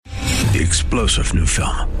The explosive new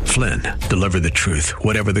film, Flynn, deliver the truth,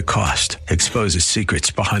 whatever the cost, exposes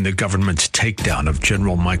secrets behind the government's takedown of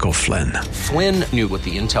General Michael Flynn. Flynn knew what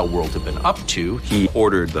the intel world had been up to. He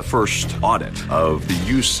ordered the first audit of the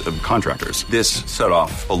use of contractors. This set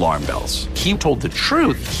off alarm bells. He told the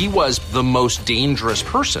truth. He was the most dangerous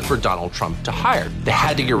person for Donald Trump to hire. They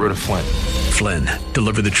had to get rid of Flynn. Flynn,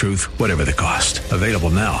 deliver the truth, whatever the cost. Available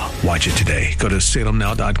now. Watch it today. Go to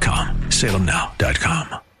salemnow.com.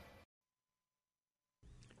 salemnow.com.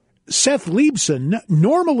 Seth Leibson,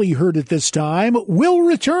 normally heard at this time, will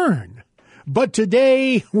return. But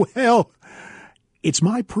today, well, it's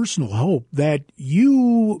my personal hope that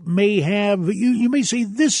you may have, you may say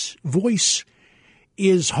this voice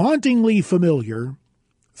is hauntingly familiar.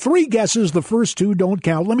 3 guesses, the first 2 don't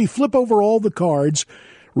count. Let me flip over all the cards.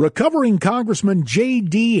 Recovering Congressman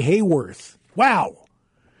J.D. Hayworth. Wow.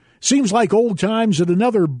 Seems like old times at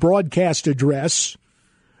another broadcast address.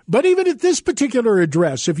 But even at this particular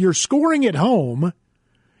address, if you're scoring at home,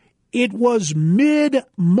 it was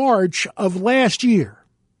mid-March of last year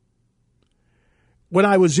when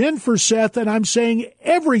I was in for Seth, and I'm saying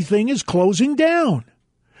everything is closing down.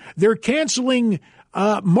 They're canceling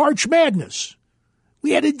March Madness.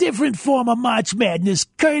 We had a different form of March Madness,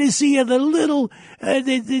 courtesy of the little,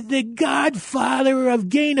 the godfather of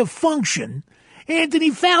gain of function,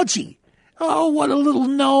 Anthony Fauci. Oh, what a little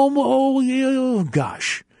gnome. Oh,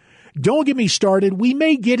 gosh. Don't get me started. We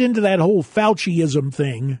may get into that whole Fauciism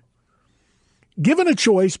thing. Given a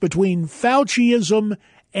choice between Fauciism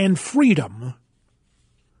and freedom,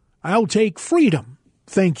 I'll take freedom.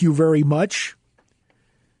 Thank you very much.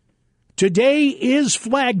 Today is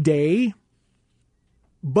Flag Day,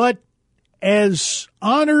 but as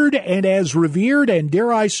honored and as revered and,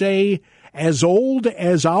 dare I say, as old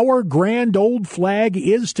as our grand old flag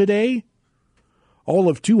is today, all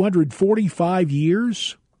of 245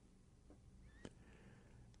 years,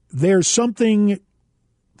 there's something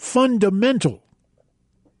fundamental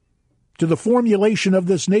to the formulation of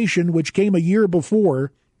this nation, which came a year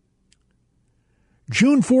before.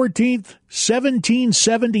 June 14th,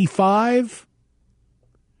 1775,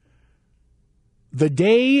 the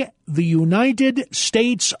day the United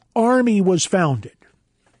States Army was founded.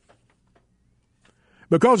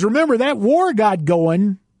 Because remember, that war got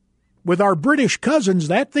going with our British cousins.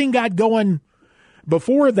 That thing got going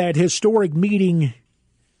before that historic meeting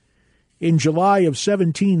in July of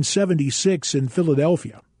 1776 in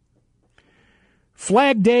Philadelphia.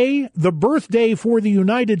 Flag Day, the birthday for the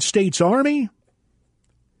United States Army.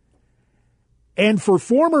 And for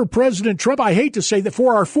former President Trump, I hate to say that,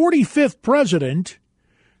 for our 45th president,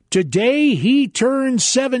 today he turned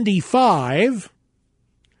 75.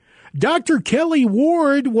 Dr. Kelly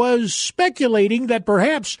Ward was speculating that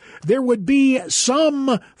perhaps there would be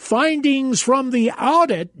some findings from the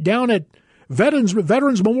audit down at Veterans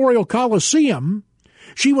Memorial Coliseum.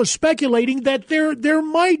 She was speculating that there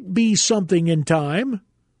might be something in time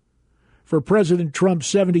for President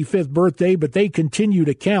Trump's 75th birthday, but they continue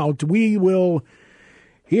to count. We will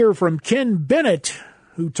hear from Ken Bennett,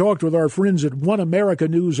 who talked with our friends at One America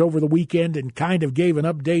News over the weekend and kind of gave an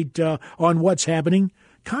update on what's happening.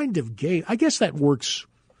 Kind of gave. I guess that works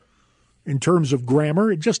in terms of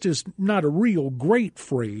grammar. It just is not a real great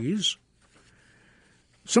phrase.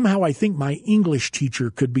 Somehow I think my English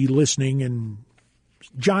teacher could be listening and,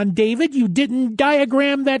 John David, you didn't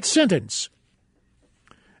diagram that sentence.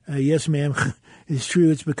 Yes, ma'am. It's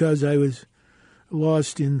true. It's because I was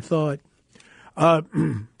lost in thought.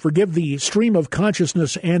 Forgive the stream of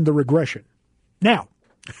consciousness and the regression. Now,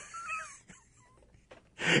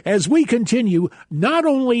 as we continue, not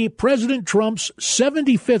only President Trump's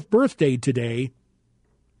 75th birthday today,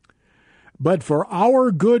 but for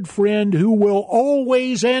our good friend who will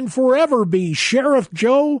always and forever be Sheriff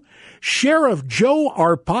Joe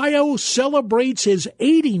Arpaio celebrates his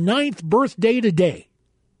 89th birthday today.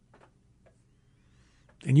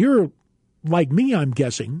 And you're like me, I'm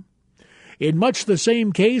guessing, in much the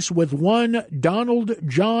same case with one Donald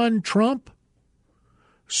John Trump.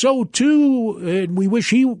 So too, and we wish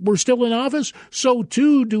he were still in office, so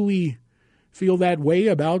too do we feel that way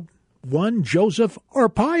about one Joseph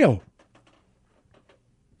Arpaio.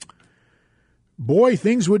 Boy,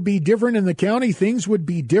 things would be different in the county. Things would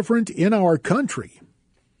be different in our country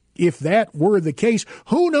if that were the case.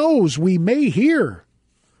 Who knows? We may hear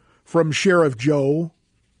from Sheriff Joe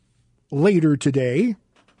later today.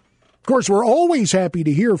 Of course, we're always happy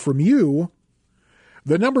to hear from you.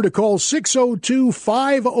 The number to call,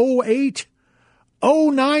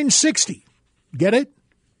 602-508-0960. Get it?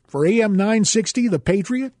 For AM 960, The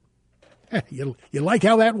Patriot? You like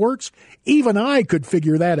how that works? Even I could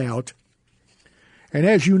figure that out. And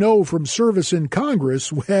as you know from service in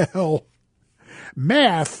Congress, well,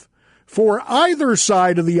 math for either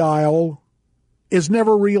side of the aisle is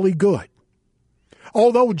never really good.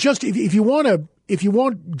 Although just if you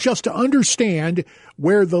want just to understand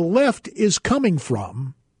where the left is coming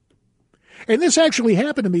from, and this actually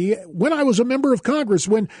happened to me when I was a member of Congress,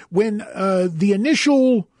 when the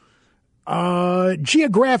initial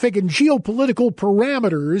geographic and geopolitical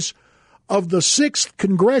parameters of the 6th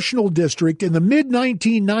Congressional District in the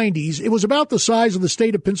mid-1990s, it was about the size of the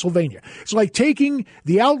state of Pennsylvania. It's like taking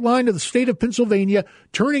the outline of the state of Pennsylvania,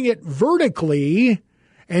 turning it vertically,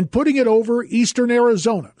 and putting it over eastern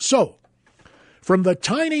Arizona. So, from the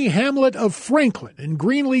tiny hamlet of Franklin in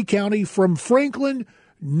Greenlee County, from Franklin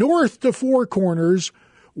north to Four Corners,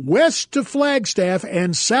 west to Flagstaff,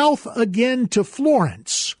 and south again to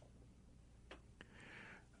Florence.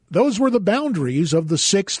 Those were the boundaries of the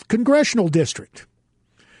 6th Congressional District,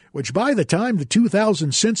 which by the time the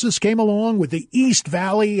 2000 census came along with the East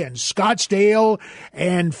Valley and Scottsdale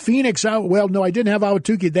and Phoenix, well, no, I didn't have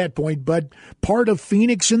Ahwatukee at that point, but part of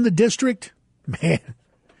Phoenix in the district, man,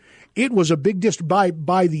 it was a big district.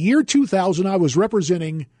 By the year 2000, I was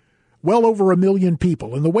representing well over 1 million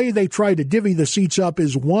people. And the way they try to divvy the seats up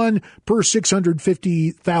is 1 per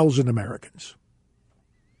 650,000 Americans.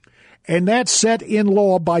 And that's set in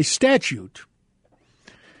law by statute.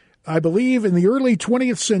 I believe in the early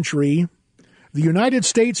 20th century, the United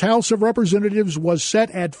States House of Representatives was set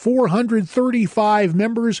at 435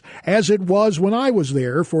 members, as it was when I was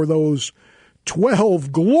there for those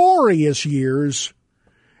 12 glorious years,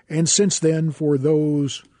 and since then for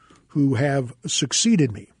those who have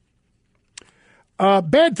succeeded me.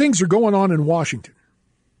 Bad things are going on in Washington.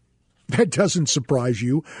 That doesn't surprise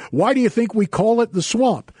you. Why do you think we call it the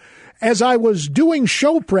swamp? As I was doing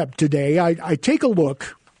show prep today, I take a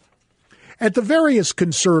look at the various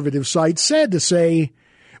conservative sites. Sad to say,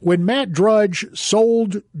 when Matt Drudge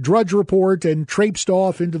sold Drudge Report and traipsed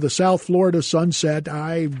off into the South Florida sunset,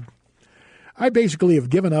 I basically have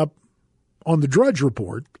given up on the Drudge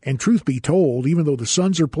Report. And truth be told, even though the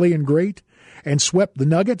Suns are playing great and swept the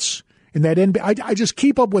Nuggets in that NBA, I just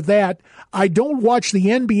keep up with that. I don't watch the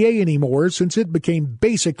NBA anymore since it became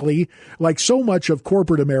basically, like so much of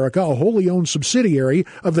corporate America, a wholly owned subsidiary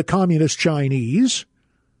of the communist Chinese.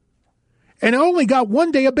 And I only got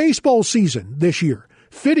one day of baseball season this year,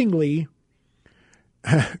 fittingly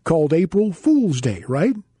called April Fool's Day,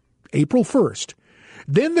 right? April 1st.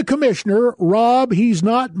 Then the commissioner, Rob, he's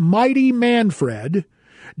not mighty Manfred,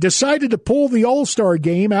 decided to pull the All-Star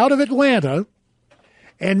game out of Atlanta,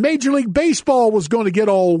 and Major League Baseball was going to get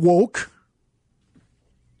all woke.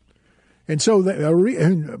 And so,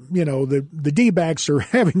 the D-backs are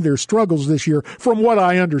having their struggles this year, from what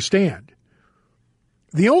I understand.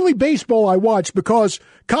 The only baseball I watch, because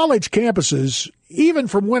college campuses, even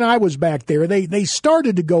from when I was back there, they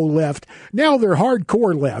started to go left. Now they're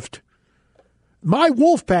hardcore left. My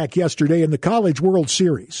Wolfpack yesterday in the College World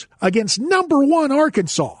Series against number 1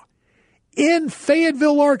 Arkansas in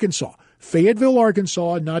Fayetteville, Arkansas. Fayetteville,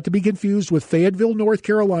 Arkansas, not to be confused with Fayetteville, North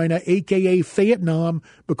Carolina, a.k.a. Vietnam,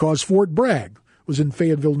 because Fort Bragg was in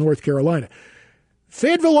Fayetteville, North Carolina.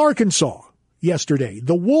 Fayetteville, Arkansas, yesterday,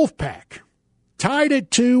 the Wolfpack tied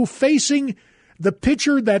at 2, facing the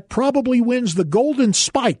pitcher that probably wins the Golden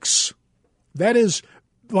Spikes. That is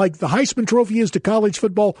like the Heisman Trophy is to college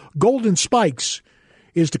football, Golden Spikes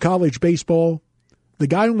is to college baseball. The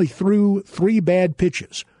guy only threw 3 bad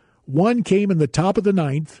pitches. One came in the top of the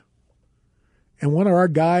 9th. And one of our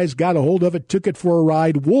guys got a hold of it, took it for a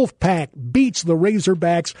ride. Wolfpack beats the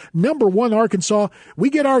Razorbacks, number 1 Arkansas. We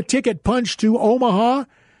get our ticket punched to Omaha,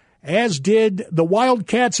 as did the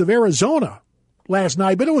Wildcats of Arizona last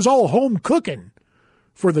night. But it was all home cooking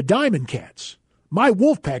for the Diamond Cats. My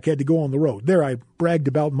Wolfpack had to go on the road. There I bragged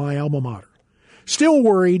about my alma mater. Still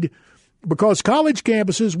worried because college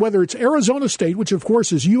campuses, whether it's Arizona State, which of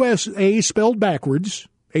course is USA spelled backwards,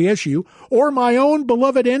 ASU, or my own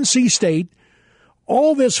beloved NC State,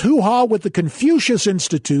 all this hoo-ha with the Confucius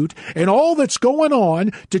Institute and all that's going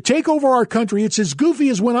on to take over our country, it's as goofy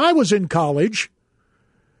as when I was in college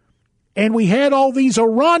and we had all these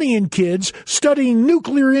Iranian kids studying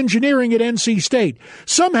nuclear engineering at NC State.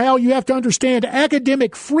 Somehow you have to understand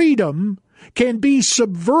academic freedom can be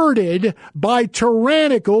subverted by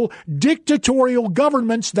tyrannical, dictatorial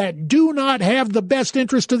governments that do not have the best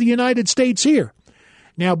interest of the United States here.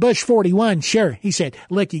 Now, Bush 41, sure, he said,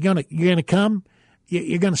 look, you're gonna come?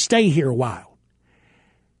 You're going to stay here a while.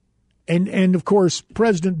 And of course,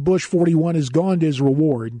 President Bush 41 has gone to his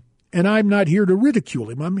reward, and I'm not here to ridicule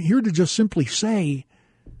him. I'm here to just simply say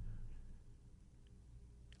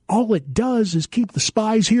all it does is keep the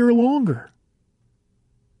spies here longer.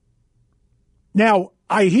 Now,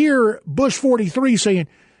 I hear Bush 43 saying,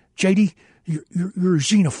 JD, you're a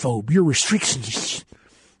xenophobe. You're restrictions.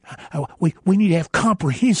 We need to have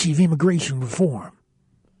comprehensive immigration reform.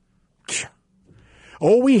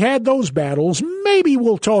 Oh, we had those battles. Maybe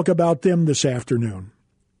we'll talk about them this afternoon.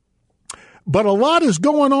 But a lot is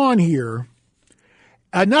going on here,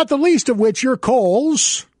 not the least of which your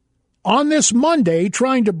calls on this Monday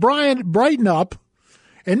trying to brighten up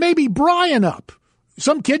and maybe Brian up.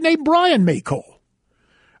 Some kid named Brian may call.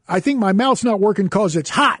 I think my mouth's not working because it's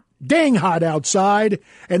hot, dang hot outside,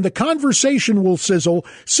 and the conversation will sizzle.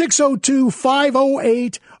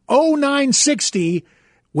 602-508-0960.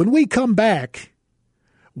 When we come back,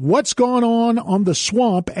 what's gone on the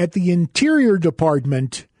swamp at the Interior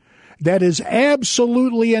Department that is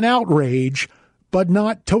absolutely an outrage, but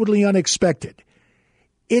not totally unexpected.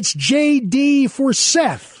 It's JD for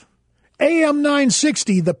Seth, AM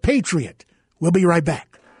 960, The Patriot. We'll be right back.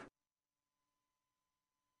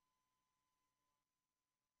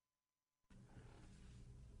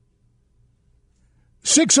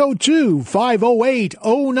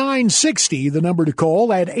 (602-508-0960), the number to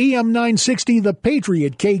call at AM 960, The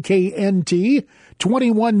Patriot, KKNT,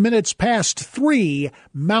 21 minutes past 3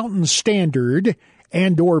 Mountain Standard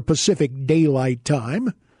and or Pacific Daylight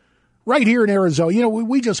Time. Right here in Arizona, you know,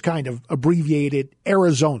 we just kind of abbreviated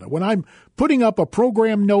Arizona. When I'm putting up a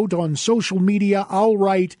program note on social media, I'll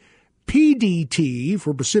write PDT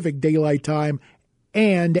for Pacific Daylight Time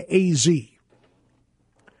and AZ.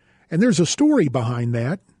 And there's a story behind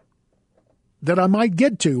that I might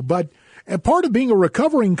get to. But a part of being a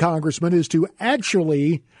recovering congressman is to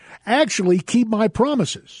actually keep my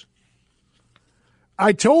promises.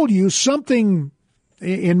 I told you something,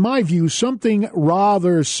 in my view, something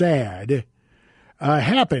rather sad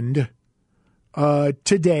happened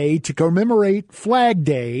today to commemorate Flag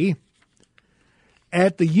Day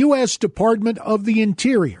at the U.S. Department of the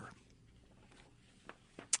Interior.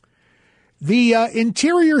 The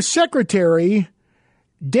Interior Secretary,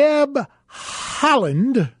 Deb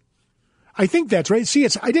Haaland, I think that's right. See,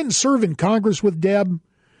 I didn't serve in Congress with Deb.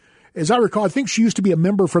 As I recall, I think she used to be a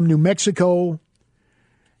member from New Mexico.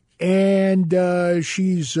 And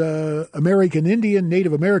she's American Indian,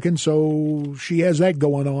 Native American, so she has that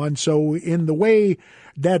going on. So in the way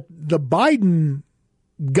that the Biden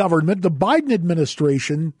government, the Biden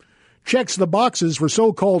administration, checks the boxes for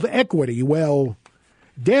so-called equity, well,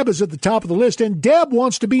 Deb is at the top of the list, and Deb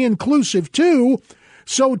wants to be inclusive, too.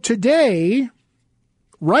 So today,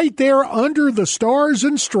 right there under the stars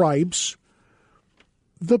and stripes,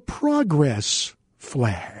 the progress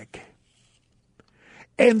flag.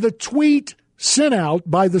 And the tweet sent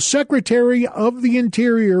out by the Secretary of the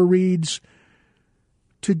Interior reads,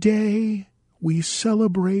 "Today we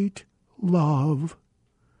celebrate love.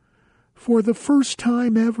 For the first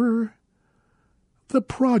time ever, the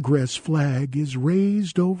progress flag is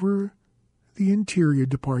raised over the Interior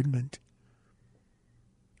Department.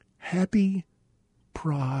 Happy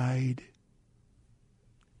Pride."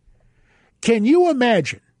 Can you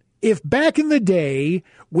imagine if back in the day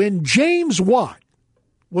when James Watt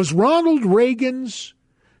was Ronald Reagan's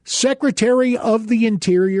Secretary of the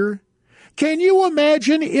Interior, can you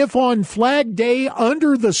imagine if on Flag Day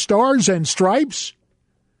under the stars and stripes,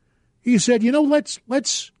 he said, you know,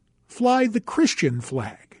 let's fly the Christian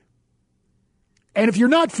flag. And if you're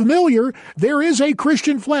not familiar, there is a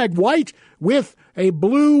Christian flag, white with a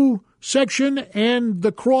blue section and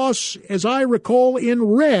the cross, as I recall, in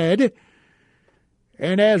red.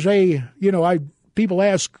 And as people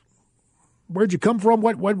ask, where'd you come from?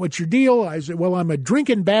 What's your deal? I said, well, I'm a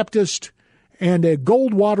drinking Baptist and a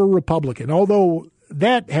Goldwater Republican, although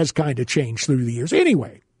that has kind of changed through the years.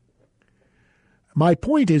 Anyway, my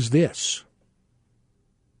point is this.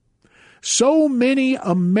 So many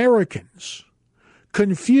Americans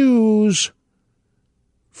confuse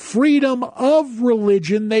freedom of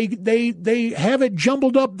religion. They have it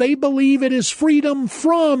jumbled up. They believe it is freedom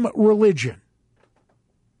from religion.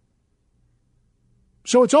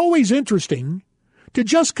 So it's always interesting to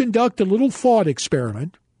just conduct a little thought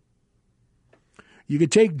experiment. You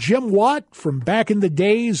could take Jim Watt from back in the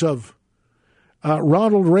days of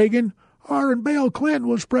Ronald Reagan. And Bill Clinton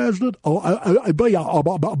was president.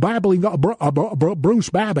 Babbling Bruce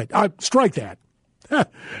Babbitt. Strike that.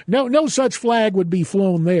 No such flag would be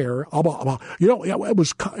flown there. You know, it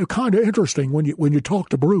was kind of interesting when you talk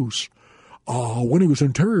to Bruce when he was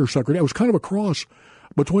Interior Secretary. It was kind of a cross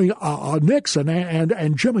between Nixon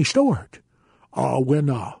and Jimmy Stewart when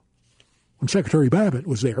Secretary Babbitt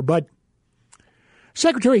was there. But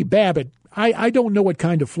Secretary Babbitt, I don't know what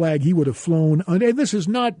kind of flag he would have flown. And this is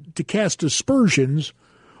not to cast aspersions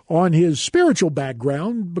on his spiritual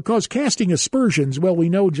background, because casting aspersions, well, we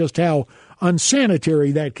know just how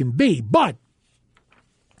unsanitary that can be. But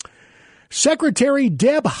Secretary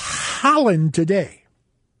Deb Haaland today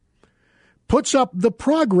puts up the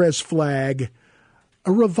progress flag,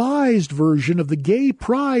 a revised version of the gay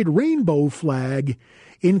pride rainbow flag,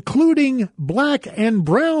 including black and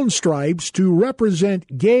brown stripes to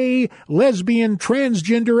represent gay, lesbian,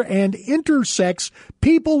 transgender, and intersex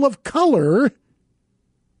people of color,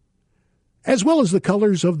 as well as the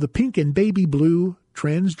colors of the pink and baby blue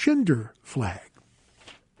transgender flag.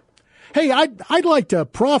 Hey, I'd like to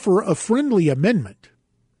proffer a friendly amendment.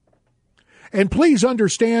 And please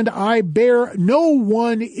understand, I bear no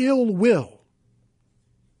one ill will.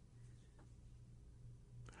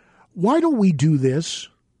 Why don't we do this?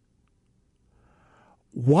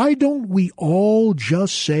 Why don't we all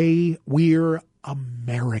just say we're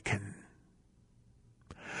American?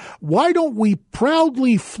 Why don't we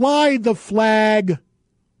proudly fly the flag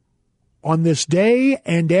on this day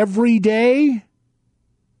and every day?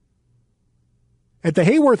 At the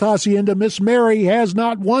Hayworth Hacienda, Miss Mary has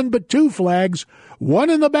not one but two flags,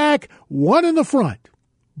 one in the back, one in the front.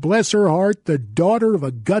 Bless her heart, the daughter of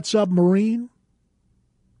a guts-up Marine.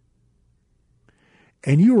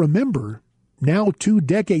 And you remember, now 2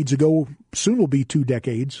 decades ago, soon will be 2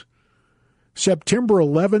 decades, September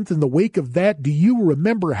 11th, in the wake of that, do you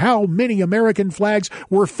remember how many American flags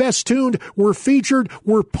were festooned, were featured,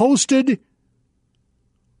 were posted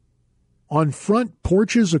on front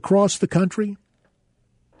porches across the country?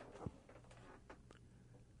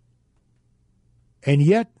 And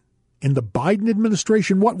yet, in the Biden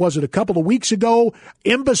administration, what was it, a couple of weeks ago,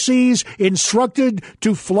 embassies instructed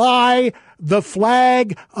to fly the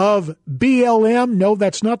flag of BLM. No,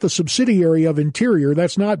 that's not the subsidiary of Interior.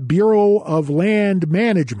 That's not Bureau of Land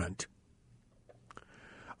Management.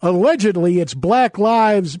 Allegedly, it's Black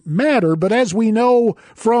Lives Matter, but as we know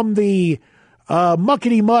from the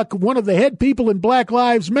muckety-muck, one of the head people in Black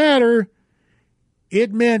Lives Matter,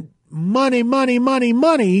 it meant money, money, money,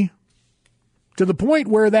 money, to the point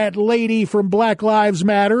where that lady from Black Lives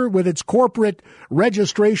Matter, with its corporate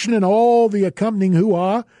registration and all the accompanying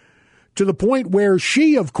hoo-ha, to the point where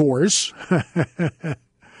she, of course,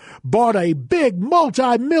 bought a big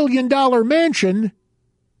multi-million-dollar mansion,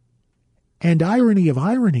 and irony of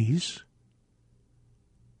ironies,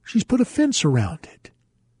 she's put a fence around it.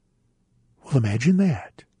 Well, imagine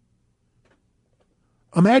that.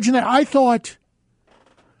 Imagine that. I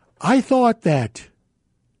thought that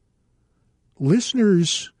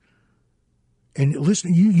listeners, and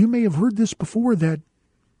listen, you may have heard this before, that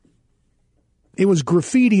it was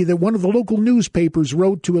graffiti that one of the local newspapers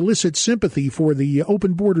wrote to elicit sympathy for the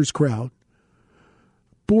open borders crowd.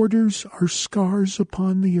 Borders are scars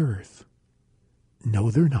upon the earth.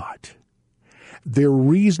 No, they're not. They're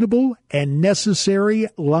reasonable and necessary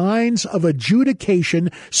lines of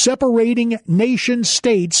adjudication separating nation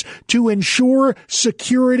states to ensure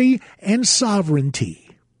security and sovereignty.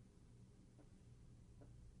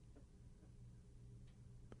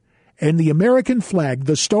 And the American flag,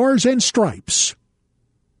 the stars and stripes,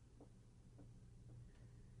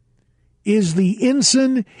 is the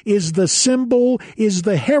ensign, is the symbol, is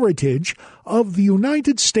the heritage of the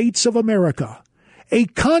United States of America, a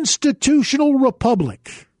constitutional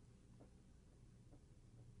republic.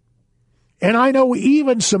 And I know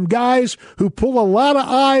even some guys who pull a lot of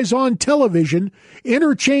eyes on television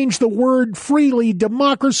interchange the word freely,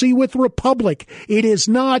 democracy, with republic. It is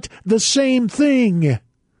not the same thing.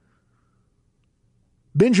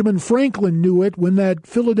 Benjamin Franklin knew it when that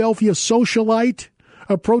Philadelphia socialite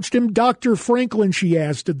approached him. Dr. Franklin, she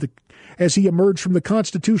asked as he emerged from the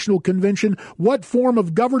Constitutional Convention, what form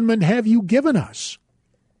of government have you given us?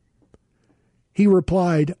 He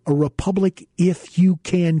replied, a republic if you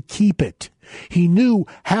can keep it. He knew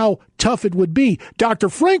how tough it would be. Dr.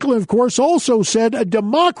 Franklin, of course, also said a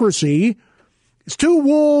democracy is two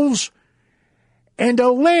wolves and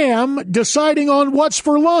a lamb deciding on what's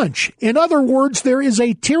for lunch. In other words, there is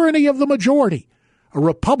a tyranny of the majority. A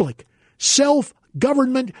republic,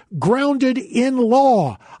 self-government grounded in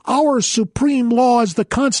law. Our supreme law is the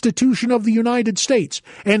Constitution of the United States,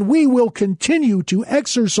 and we will continue to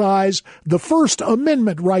exercise the First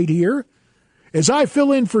Amendment right here. As I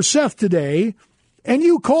fill in for Seth today, and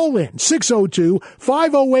you call in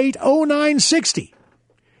 602-508-0960.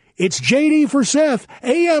 It's JD for Seth,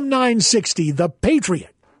 AM 960, The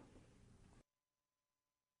Patriot.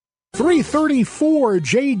 334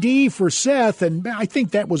 JD for Seth, and I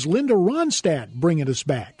think that was Linda Ronstadt bringing us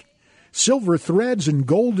back. Silver threads and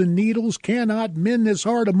golden needles cannot mend this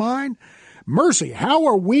heart of mine. Mercy, how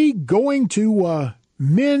are we going to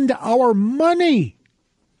mend our money?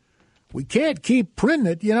 We can't keep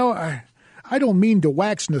printing it. You know, I don't mean to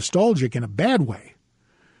wax nostalgic in a bad way,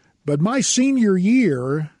 but my senior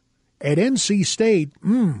year at NC State,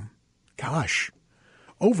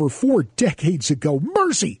 over 4 decades ago,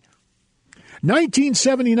 mercy.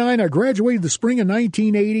 1979, I graduated the spring of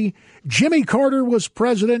 1980. Jimmy Carter was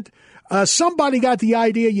president. Somebody got the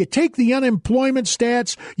idea. You take the unemployment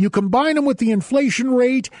stats, you combine them with the inflation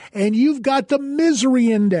rate, and you've got the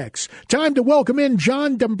misery index. Time to welcome in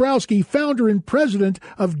John Dombrowski, founder and president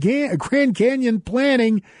of Grand Canyon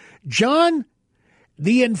Planning. John,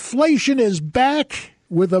 the inflation is back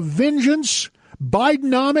with a vengeance.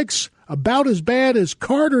 Bidenomics, about as bad as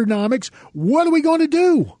Carternomics. What are we going to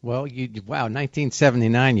do? Well,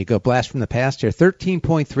 1979, you go blast from the past here.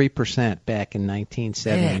 13.3% back in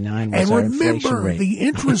 1979 was our inflation rate. And remember, the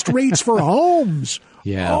interest rates for homes.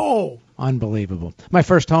 Yeah. Oh. Unbelievable. My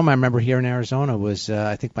first home I remember here in Arizona was,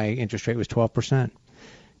 I think my interest rate was 12%.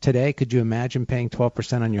 Today, could you imagine paying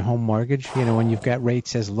 12% on your home mortgage? You know, when you've got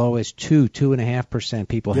rates as low as 2.5%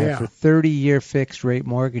 people have for 30-year fixed rate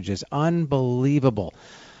mortgages. Unbelievable.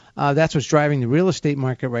 That's what's driving the real estate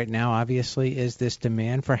market right now, obviously, is this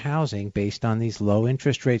demand for housing based on these low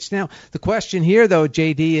interest rates. Now, the question here, though,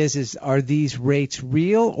 JD, is are these rates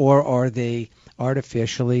real or are they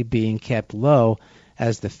artificially being kept low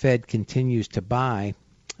as the Fed continues to buy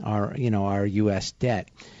our U.S. debt?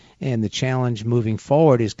 And the challenge moving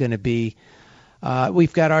forward is going to be,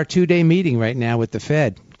 we've got our 2-day meeting right now with the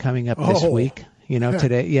Fed coming up this week.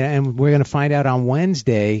 Today, and we're going to find out on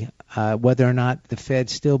Wednesday whether or not the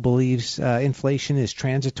Fed still believes inflation is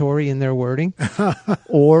transitory in their wording,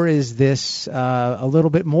 or is this a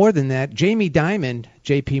little bit more than that? Jamie Dimon,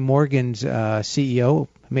 J.P. Morgan's CEO,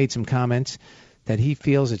 made some comments that he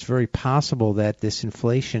feels it's very possible that this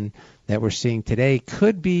inflation that we're seeing today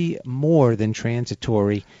could be more than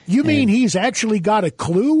transitory. You mean he's actually got a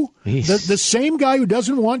clue? The same guy who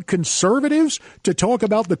doesn't want conservatives to talk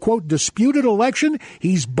about the, quote, disputed election,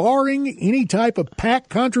 he's barring any type of PAC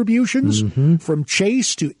contributions from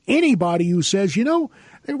Chase to anybody who says,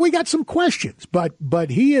 we got some questions. But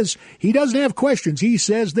he doesn't have questions. He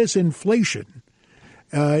says this inflation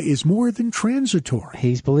is more than transitory.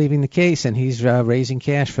 He's believing the case, and he's raising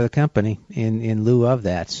cash for the company in lieu of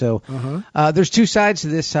that. So there's two sides to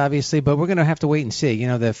this, obviously, but we're going to have to wait and see.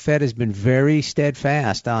 The Fed has been very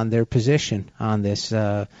steadfast on their position on this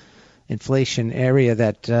inflation area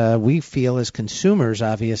that we feel as consumers,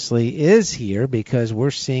 obviously, is here because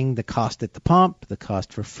we're seeing the cost at the pump, the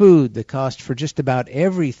cost for food, the cost for just about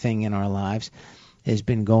everything in our lives has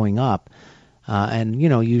been going up. And,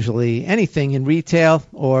 usually anything in retail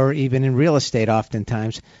or even in real estate,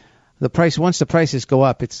 oftentimes, once the prices go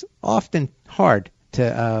up, it's often hard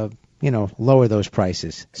to, lower those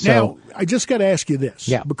prices. So, now, I just got to ask you this.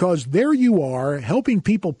 Yeah. Because there you are helping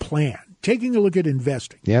people plan, taking a look at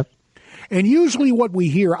investing. Yep. And usually what we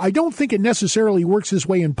hear, I don't think it necessarily works this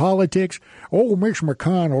way in politics. Mitch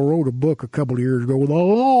McConnell wrote a book a couple of years ago with a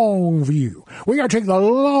long view. We got to take the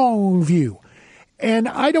long view. And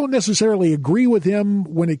I don't necessarily agree with him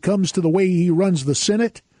when it comes to the way he runs the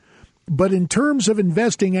Senate. But in terms of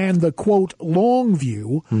investing and the, quote, long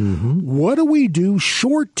view, what do we do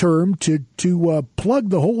short term to plug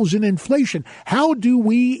the holes in inflation? How do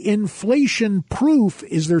we inflation proof?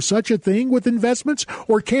 Is there such a thing with investments?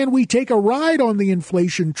 Or can we take a ride on the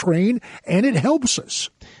inflation train and it helps us?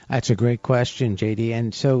 That's a great question, JD.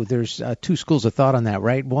 And so there's two schools of thought on that,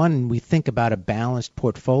 right? One, we think about a balanced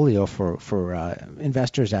portfolio for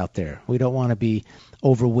investors out there. We don't want to be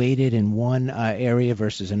overweighted in one area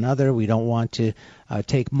versus another. We don't want to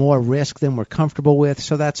take more risk than we're comfortable with.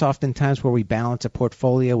 So that's oftentimes where we balance a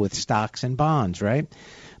portfolio with stocks and bonds, right?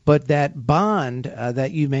 But that bond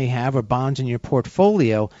that you may have or bonds in your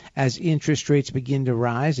portfolio, as interest rates begin to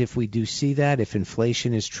rise, if we do see that, if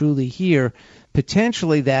inflation is truly here,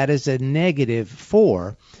 potentially that is a negative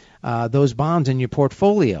for those bonds in your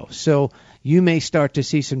portfolio. So you may start to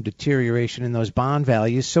see some deterioration in those bond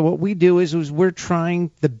values. So what we do is we're trying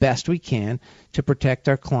the best we can to protect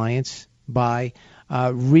our clients by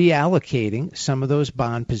reallocating some of those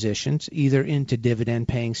bond positions either into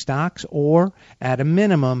dividend-paying stocks or, at a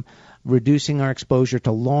minimum, reducing our exposure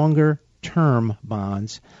to longer-term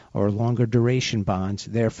bonds or longer-duration bonds.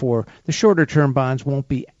 Therefore, the shorter-term bonds won't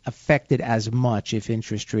be affected as much if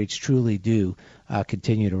interest rates truly do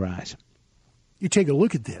continue to rise. You take a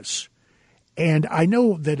look at this, and I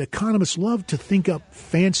know that economists love to think up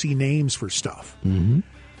fancy names for stuff.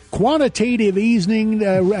 Quantitative easing,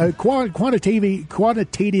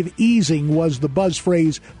 quantitative easing was the buzz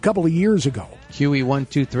phrase a couple of years ago. QE 1,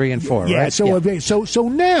 2, 3, and 4. Yeah. Right? So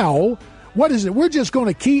now What is it? We're just going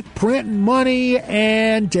to keep printing money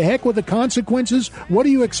and to heck with the consequences? What do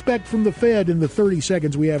you expect from the Fed in the 30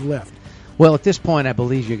 seconds we have left? Well, at this point, I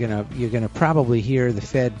believe you're gonna probably hear the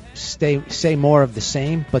Fed say more of the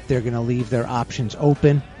same, but they're going to leave their options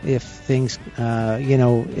open. If things,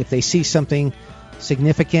 if they see something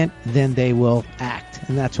significant, then they will act,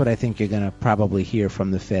 and that's what I think you're going to probably hear from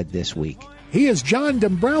the Fed this week. He is John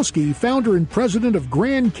Dombrowski, founder and president of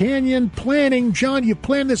Grand Canyon Planning. John, you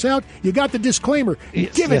planned this out. You got the disclaimer.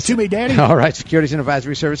 Give it to me, Daddy. All right. Securities and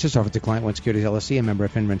advisory services offered to Client One Securities LLC, a member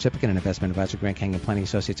of FINRA and SIPC, and an investment advisor. Grand Canyon Planning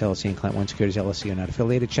Associates LLC and Client One Securities LLC are not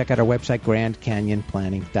affiliated. Check out our website,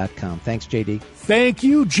 GrandCanyonPlanning.com. Thanks, JD. Thank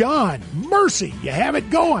you, John. Mercy, you have it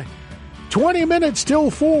going. 20 minutes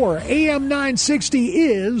till 4. AM 960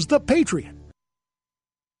 is The Patriot.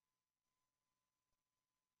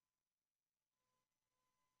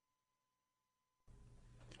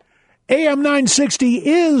 AM 960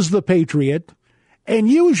 is The Patriot, and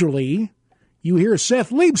usually you hear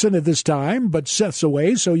Seth Leibson at this time, but Seth's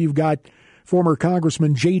away, so you've got former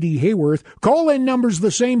Congressman J.D. Hayworth. Call-in number's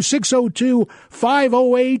the same,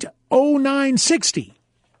 602-508-0960.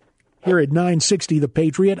 Here at 960 The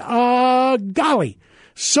Patriot. Golly,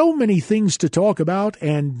 so many things to talk about,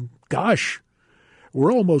 and gosh,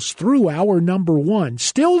 we're almost through hour number 1.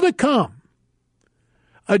 Still to come,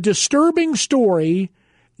 a disturbing story.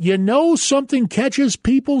 You know something catches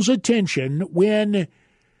people's attention when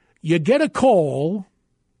you get a call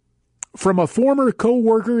from a former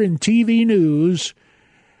coworker in TV news,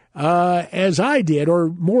 as I did, or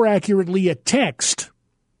more accurately, a text.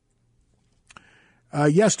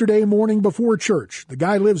 Yesterday morning before church. The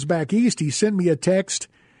guy lives back east. He sent me a text,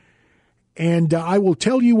 and I will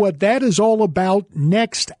tell you what that is all about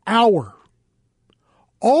next hour.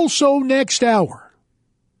 Also next hour,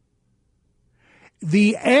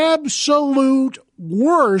 the absolute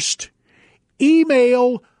worst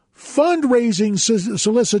email fundraising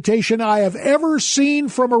solicitation I have ever seen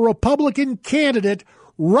from a Republican candidate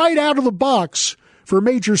right out of the box for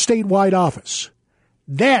major statewide office.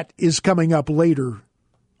 That is coming up later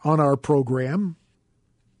on our program.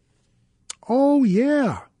 Oh,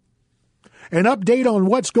 yeah. An update on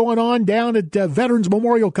what's going on down at Veterans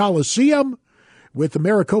Memorial Coliseum with the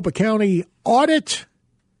Maricopa County audit.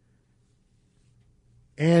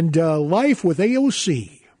 And life with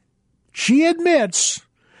AOC. She admits,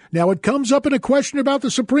 now it comes up in a question about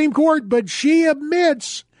the Supreme Court, but she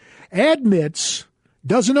admits,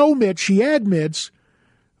 doesn't omit, she admits,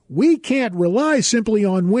 we can't rely simply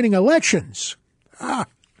on winning elections.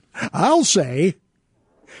 I'll say,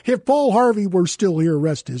 if Paul Harvey were still here,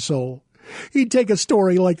 rest his soul, he'd take a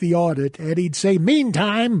story like the audit and he'd say,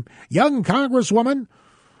 meantime, young Congresswoman,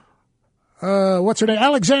 what's her name,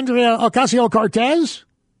 Alexandria Ocasio-Cortez,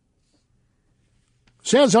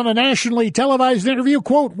 says on a nationally televised interview,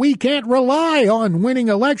 quote, we can't rely on winning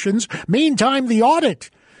elections. Meantime, the audit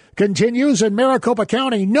continues in Maricopa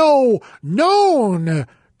County. No known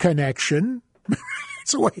connection.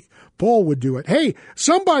 That's the way Paul would do it. Hey,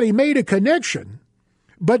 somebody made a connection,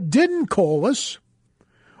 but didn't call us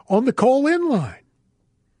on the call-in line.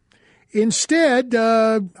 Instead,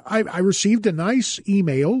 I received a nice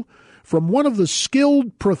email from one of the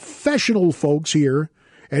skilled professional folks here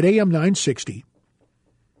at AM 960.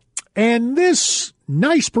 And this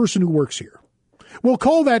nice person who works here, we'll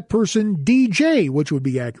call that person DJ, which would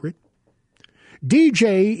be accurate.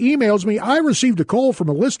 DJ emails me, I received a call from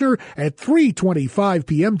a listener at 3:25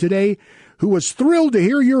 p.m. today who was thrilled to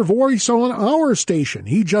hear your voice on our station.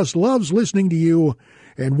 He just loves listening to you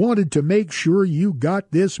and wanted to make sure you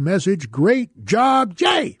got this message. Great job,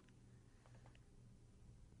 Jay.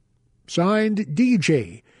 Signed,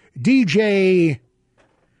 DJ. DJ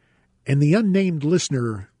and the unnamed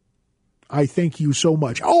listener, I thank you so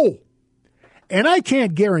much. Oh, and I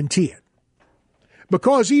can't guarantee it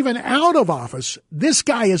because even out of office, this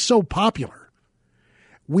guy is so popular.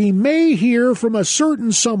 We may hear from a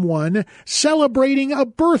certain someone celebrating a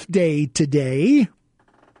birthday today.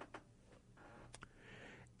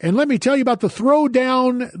 And let me tell you about the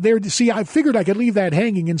throwdown there. See, I figured I could leave that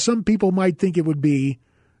hanging, and some people might think it would be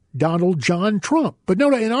Donald John Trump. But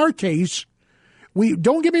no, in our case,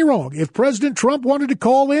 don't get me wrong. If President Trump wanted to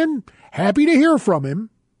call in, happy to hear from him.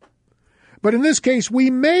 But in this case, we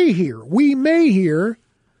may hear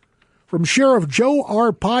from Sheriff Joe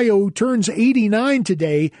Arpaio, who turns 89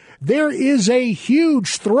 today. There is a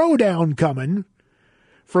huge throwdown coming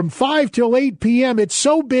from 5 till 8 p.m. It's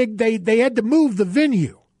so big they had to move the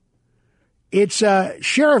venue. It's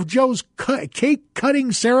Sheriff Joe's cake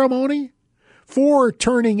cutting ceremony for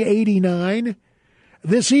turning 89.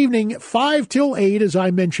 This evening, 5 till 8, as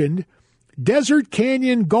I mentioned, Desert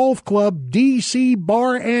Canyon Golf Club, DC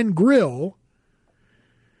Bar and Grill.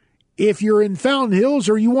 If you're in Fountain Hills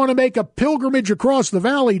or you want to make a pilgrimage across the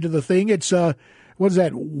valley to the thing, it's,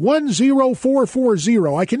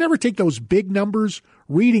 10440. I can never take those big numbers,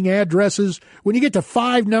 reading addresses. When you get to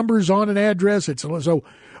 5 numbers on an address, it's so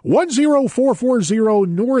 10440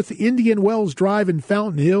 North Indian Wells Drive in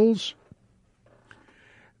Fountain Hills.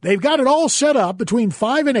 They've got it all set up between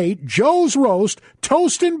 5 and 8, Joe's Roast,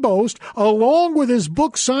 Toast and Boast, along with his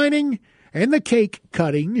book signing and the cake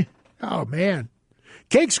cutting. Oh, man.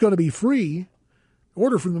 Cake's going to be free.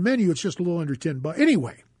 Order from the menu, it's just a little under $10.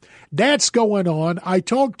 Anyway, that's going on. I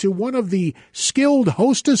talked to one of the skilled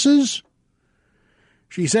hostesses.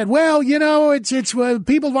 She said, well, it's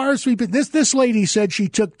people of RSVP. This lady said she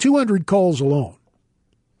took 200 calls alone.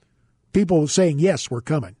 People saying, yes, we're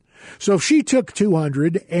coming. So if she took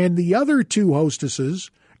 200 and the other 2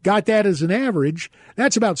 hostesses got that as an average,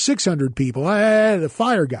 that's about 600 people. The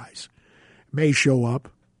fire guys may show up.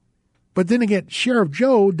 But then again, Sheriff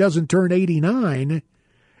Joe doesn't turn 89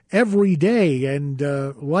 every day. And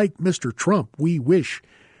like Mr. Trump, we wish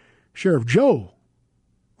Sheriff Joe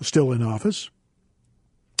was still in office.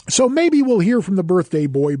 So maybe we'll hear from the birthday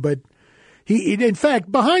boy, but he, in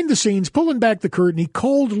fact, behind the scenes, pulling back the curtain, he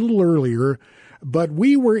called a little earlier. But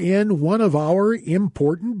we were in one of our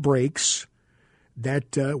important breaks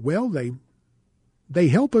that, they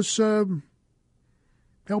help us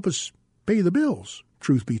pay the bills,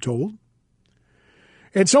 truth be told.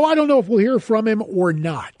 And so I don't know if we'll hear from him or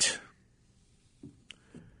not.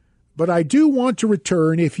 But I do want to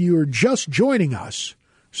return, if you're just joining us,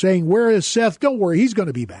 saying, where is Seth? Don't worry, he's going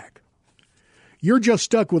to be back. You're just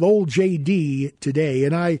stuck with old JD today.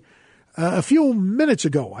 And a few minutes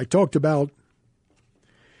ago, I talked about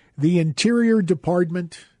the Interior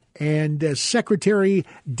Department and Secretary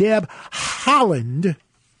Deb Haaland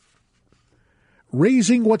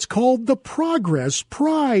raising what's called the Progress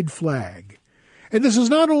Pride flag. And this is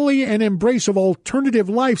not only an embrace of alternative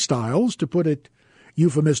lifestyles, to put it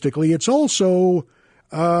euphemistically, it's also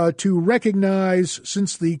to recognize,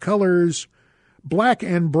 since the colors black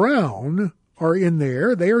and brown are in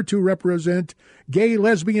there, they are to represent gay,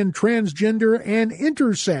 lesbian, transgender, and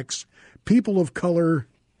intersex people of color.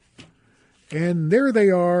 And there they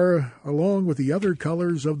are, along with the other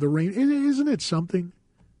colors of the rainbow. Isn't it something?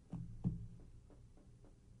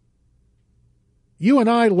 You and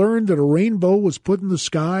I learned that a rainbow was put in the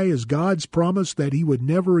sky as God's promise that he would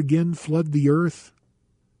never again flood the earth.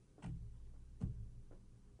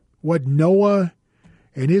 What Noah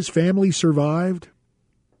and his family survived.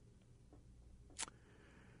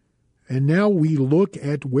 And now we look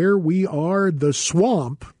at where we are, the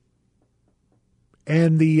swamp,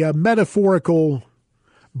 and the metaphorical,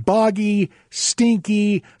 boggy,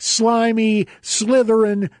 stinky, slimy,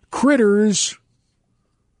 slithering critters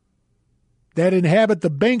that inhabit the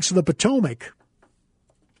banks of the Potomac.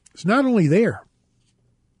 It's not only there.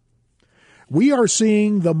 We are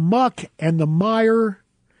seeing the muck and the mire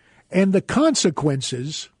and the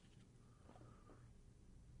consequences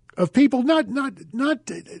of people not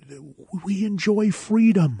we enjoy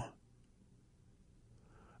freedom.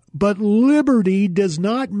 But liberty does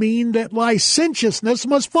not mean that licentiousness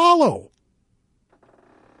must follow.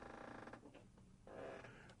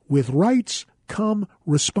 With rights come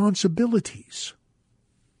responsibilities.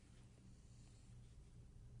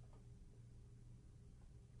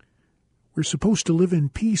 We're supposed to live in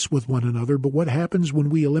peace with one another, but what happens when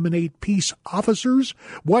we eliminate peace officers?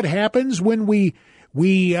 What happens when we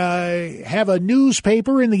have a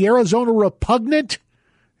newspaper in the Arizona Repugnant?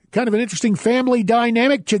 Kind of an interesting family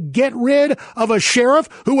dynamic to get rid of a sheriff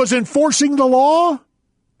who was enforcing the law?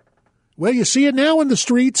 Well, you see it now in the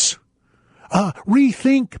streets.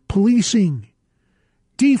 Rethink policing.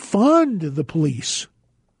 Defund the police.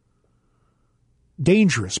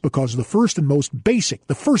 Dangerous, because the first and most basic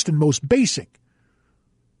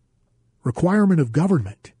requirement of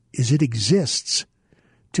government is it exists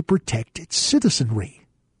to protect its citizenry.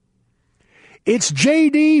 It's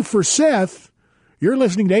JD for Seth. You're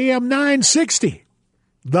listening to AM 960,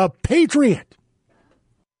 The Patriot.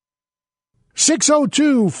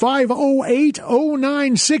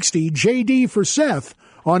 602-508-0960, JD for Seth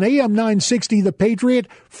on AM 960, The Patriot.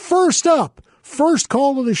 First up, first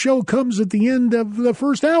call of the show comes at the end of the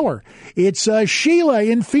first hour. It's Sheila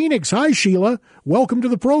in Phoenix. Hi, Sheila. Welcome to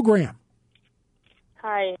the program.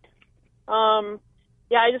 Hi.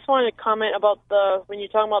 Yeah, I just wanted to comment about when you're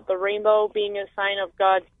talking about the rainbow being a sign of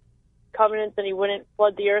God's covenants and he wouldn't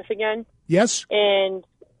flood the earth again. Yes. And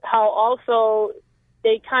how also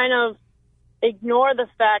they kind of ignore the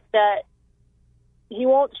fact that he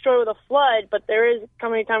won't destroy with a flood, but there is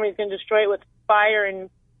coming a time when he's going to destroy it with fire and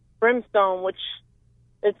brimstone, which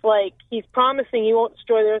it's like he's promising he won't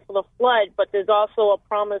destroy the earth with a flood, but there's also a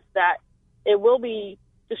promise that it will be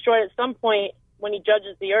destroyed at some point when he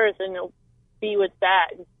judges the earth, and it'll be with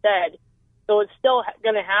that instead. So it's still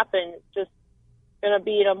going to happen. It's just going to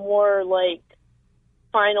be in a more like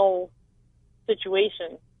final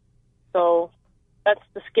situation. So that's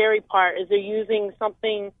the scary part, is they're using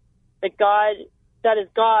something that is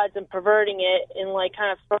God's and perverting it and like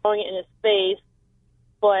kind of throwing it in his face.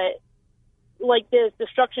 But like there's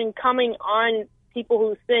destruction coming on people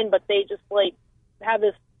who sin, but they just like have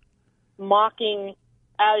this mocking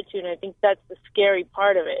attitude, and I think that's the scary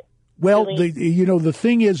part of it. Well, the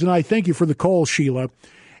thing is, and I thank you for the call, Sheila,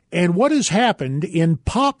 and what has happened in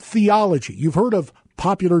pop theology, you've heard of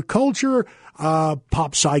popular culture,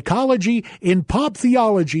 pop psychology. In pop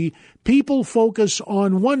theology, people focus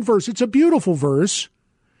on one verse. It's a beautiful verse.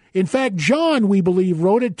 In fact, John, we believe,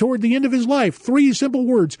 wrote it toward the end of his life. 3 simple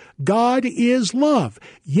words. God is love.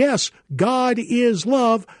 Yes, God is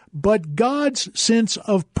love, but God's sense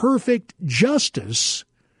of perfect justice,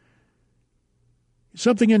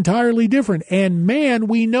 something entirely different. And man,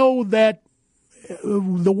 we know that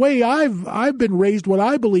the way I've been raised, what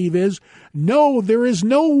I believe is, no, there is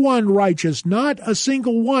no one righteous, not a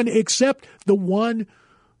single one, except the one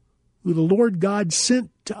who the Lord God sent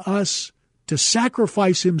to us to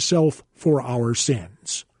sacrifice himself for our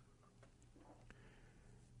sins.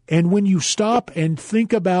 And when you stop and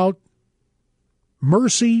think about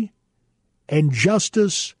mercy and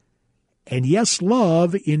justice and, yes,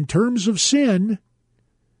 love in terms of sin.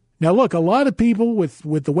 Now, look, a lot of people with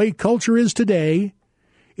the way culture is today,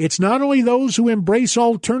 it's not only those who embrace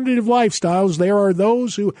alternative lifestyles, there are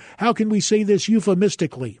those who, how can we say this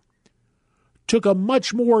euphemistically, took a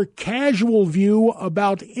much more casual view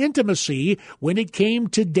about intimacy when it came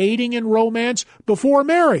to dating and romance before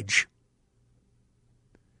marriage.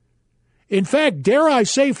 In fact, dare I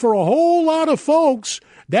say, for a whole lot of folks,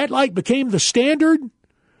 that like became the standard.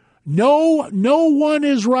 No one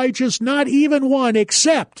is righteous, not even one,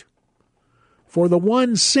 except for the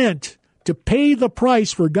one sent to pay the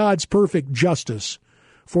price for God's perfect justice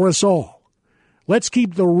for us all. Let's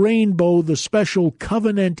keep the rainbow the special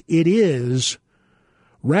covenant it is,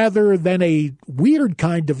 rather than a weird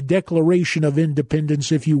kind of declaration of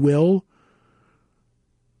independence, if you will,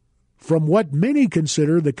 from what many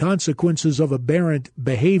consider the consequences of aberrant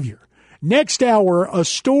behavior. Next hour, a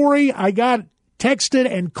story I got texted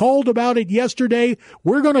and called about it yesterday.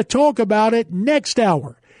 We're going to talk about it next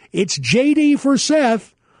hour. It's J.D. for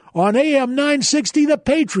Seth on AM 960 The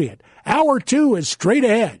Patriot. Hour 2 is straight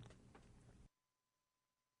ahead.